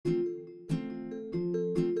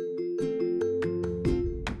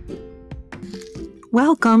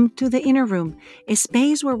Welcome to the Inner Room, a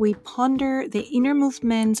space where we ponder the inner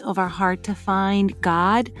movements of our heart to find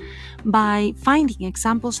God by finding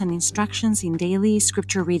examples and instructions in daily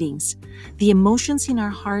scripture readings. The emotions in our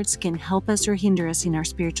hearts can help us or hinder us in our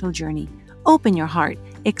spiritual journey. Open your heart,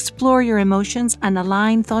 explore your emotions, and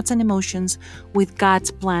align thoughts and emotions with God's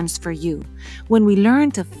plans for you. When we learn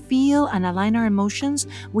to feel and align our emotions,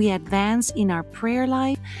 we advance in our prayer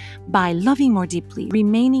life by loving more deeply,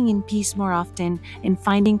 remaining in peace more often, and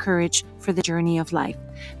finding courage for the journey of life.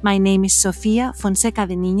 My name is Sofia Fonseca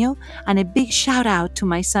de Niño, and a big shout out to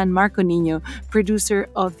my son Marco Niño, producer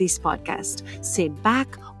of this podcast. Sit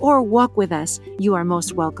back or walk with us. You are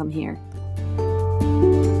most welcome here.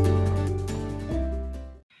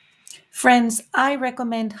 Friends, I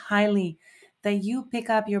recommend highly that you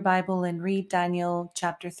pick up your Bible and read Daniel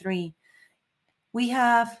chapter 3. We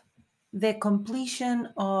have the completion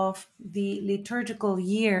of the liturgical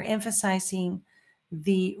year emphasizing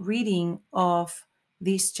the reading of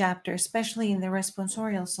this chapter, especially in the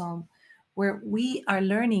responsorial psalm, where we are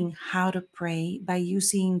learning how to pray by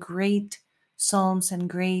using great psalms and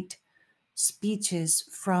great speeches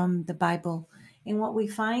from the Bible. And what we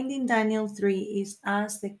find in Daniel 3 is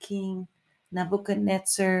as the king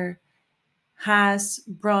Nebuchadnezzar has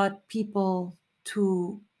brought people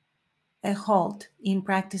to a halt in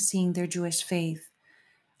practicing their Jewish faith.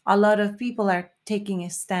 A lot of people are taking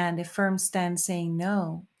a firm stand, saying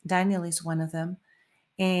no. Daniel is one of them,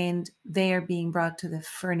 and they are being brought to the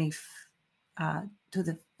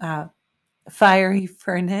fiery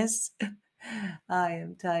furnace. I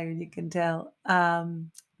am tired, you can tell.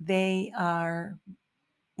 They are.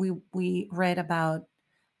 We read about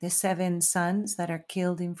the 7 sons that are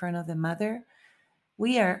killed in front of the mother.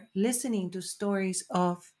 We are listening to stories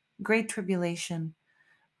of great tribulation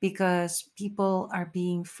because people are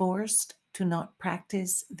being forced to not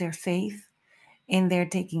practice their faith and they're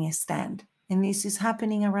taking a stand. And this is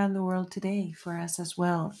happening around the world today for us as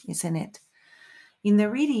well, isn't it? In the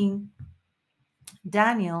reading,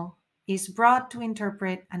 Daniel is brought to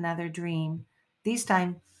interpret another dream, this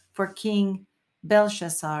time for King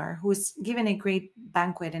Belshazzar, who is given a great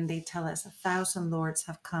banquet, and they tell us 1,000 lords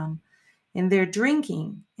have come. And they're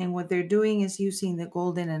drinking, and what they're doing is using the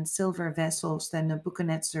golden and silver vessels that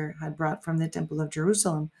Nebuchadnezzar had brought from the Temple of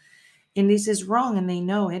Jerusalem. And this is wrong, and they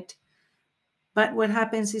know it. But what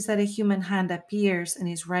happens is that a human hand appears and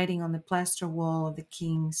is writing on the plaster wall of the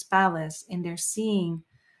king's palace, and they're seeing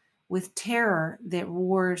with terror the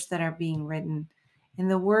words that are being written.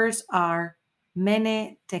 And the words are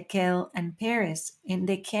Mene, Tekel, and Peres, and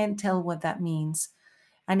they can't tell what that means.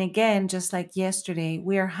 And again, just like yesterday,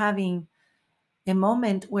 we are having a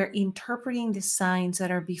moment where interpreting the signs that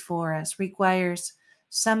are before us requires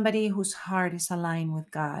somebody whose heart is aligned with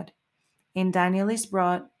God. And Daniel is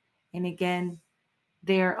brought, and again,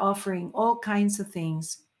 they're offering all kinds of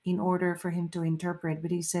things in order for him to interpret.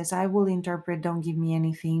 But he says, I will interpret, don't give me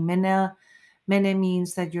anything. Mene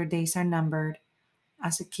means that your days are numbered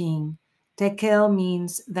as a king. Tekel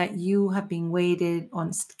means that you have been weighted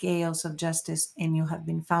on scales of justice and you have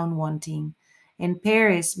been found wanting. And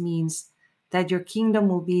Peres means that your kingdom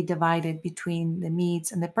will be divided between the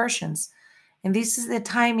Medes and the Persians. And this is the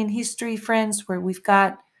time in history, friends, where we've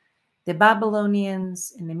got the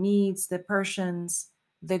Babylonians and the Medes, the Persians,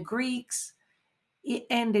 the Greeks,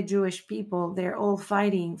 and the Jewish people. They're all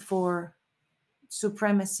fighting for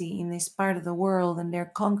supremacy in this part of the world, and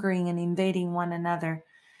they're conquering and invading one another.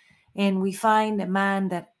 And we find a man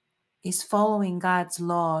that is following God's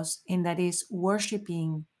laws and that is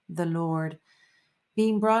worshiping the Lord,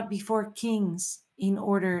 being brought before kings in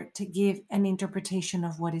order to give an interpretation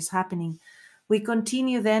of what is happening. We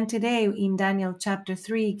continue then today in Daniel chapter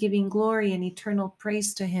 3, giving glory and eternal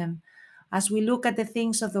praise to him as we look at the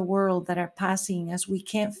things of the world that are passing, as we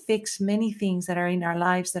can't fix many things that are in our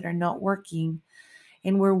lives that are not working,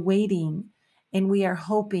 and we're waiting and we are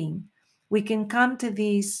hoping. We can come to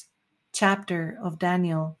this chapter of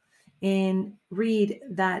Daniel and read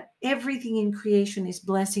that everything in creation is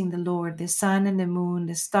blessing the Lord, the sun and the moon,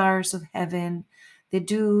 the stars of heaven, the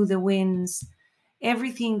dew, the winds,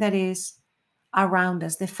 everything that is around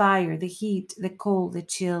us, the fire, the heat, the cold, the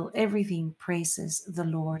chill, everything praises the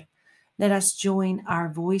Lord. Let us join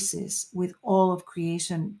our voices with all of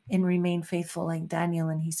creation and remain faithful like Daniel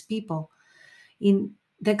and his people. In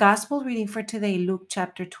the gospel reading for today, Luke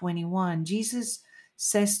chapter 21, Jesus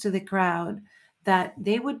says to the crowd that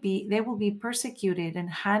they will be persecuted and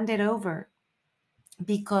handed over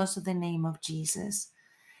because of the name of Jesus.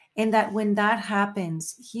 And that when that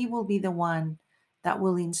happens, he will be the one that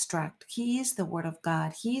will instruct. He is the word of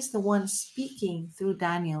God. He is the one speaking through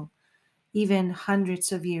Daniel, even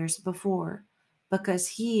hundreds of years before because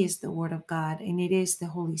He is the Word of God, and it is the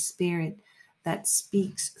Holy Spirit that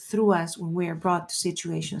speaks through us when we are brought to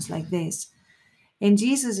situations like this. And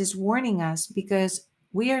Jesus is warning us because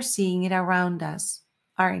we are seeing it around us,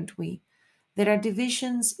 aren't we? There are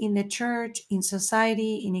divisions in the church, in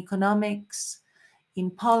society, in economics,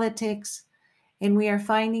 in politics, and we are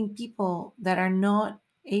finding people that are not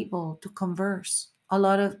able to converse. A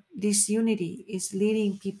lot of disunity is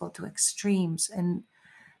leading people to extremes and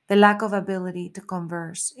the lack of ability to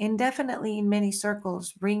converse. And definitely in many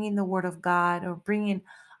circles, bringing the Word of God or bringing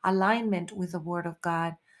alignment with the Word of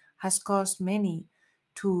God has caused many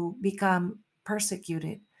to become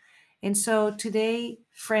persecuted. And so today,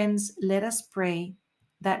 friends, let us pray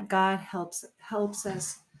that God helps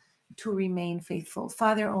us to remain faithful.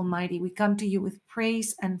 Father Almighty, we come to you with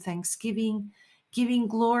praise and thanksgiving, giving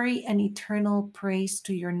glory and eternal praise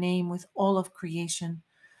to your name with all of creation.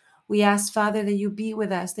 We ask, Father, that you be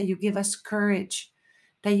with us, that you give us courage,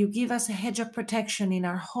 that you give us a hedge of protection in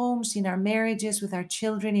our homes, in our marriages, with our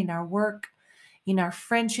children, in our work, in our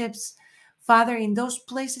friendships. Father, in those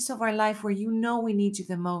places of our life where you know we need you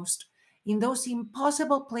the most, in those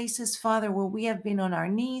impossible places, Father, where we have been on our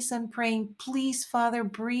knees and praying, please, Father,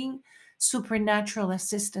 bring supernatural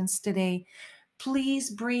assistance today.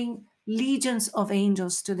 Please bring legions of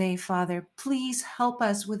angels today, Father. Please help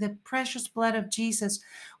us with the precious blood of Jesus.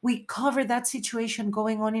 We cover that situation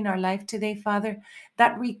going on in our life today, Father,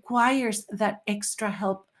 that requires that extra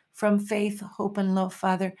help from faith, hope, and love,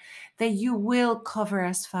 Father, that you will cover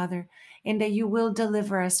us, Father, and that you will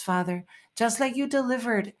deliver us, Father, just like you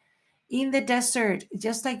delivered in the desert,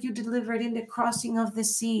 just like you delivered in the crossing of the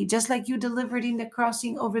sea, just like you delivered in the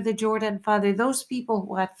crossing over the Jordan, Father, those people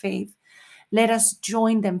who had faith. Let us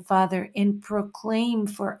join them, Father, and proclaim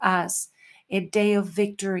for us a day of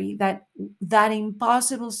victory, that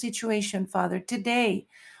impossible situation, Father, today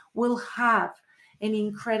will have an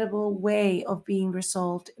incredible way of being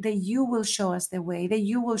resolved, that you will show us the way, that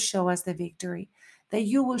you will show us the victory, that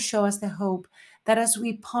you will show us the hope, that as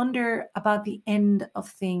we ponder about the end of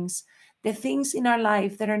things, the things in our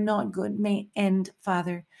life that are not good may end,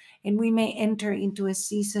 Father, and we may enter into a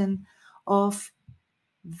season of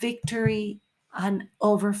victory and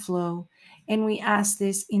overflow. And we ask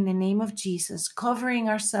this in the name of Jesus, covering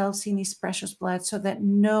ourselves in his precious blood so that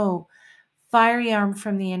no fiery arm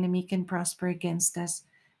from the enemy can prosper against us.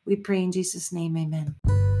 We pray in Jesus' name, amen.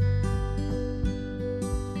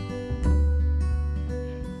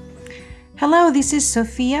 Hello, this is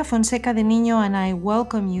Sofia Fonseca de Niño, and I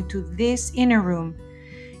welcome you to this Inner Room.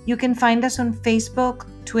 You can find us on Facebook,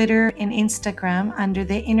 Twitter, and Instagram under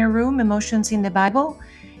the Inner Room Emotions in the Bible,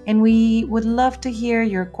 and we would love to hear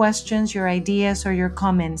your questions, your ideas, or your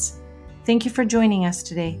comments. Thank you for joining us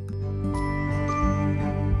today.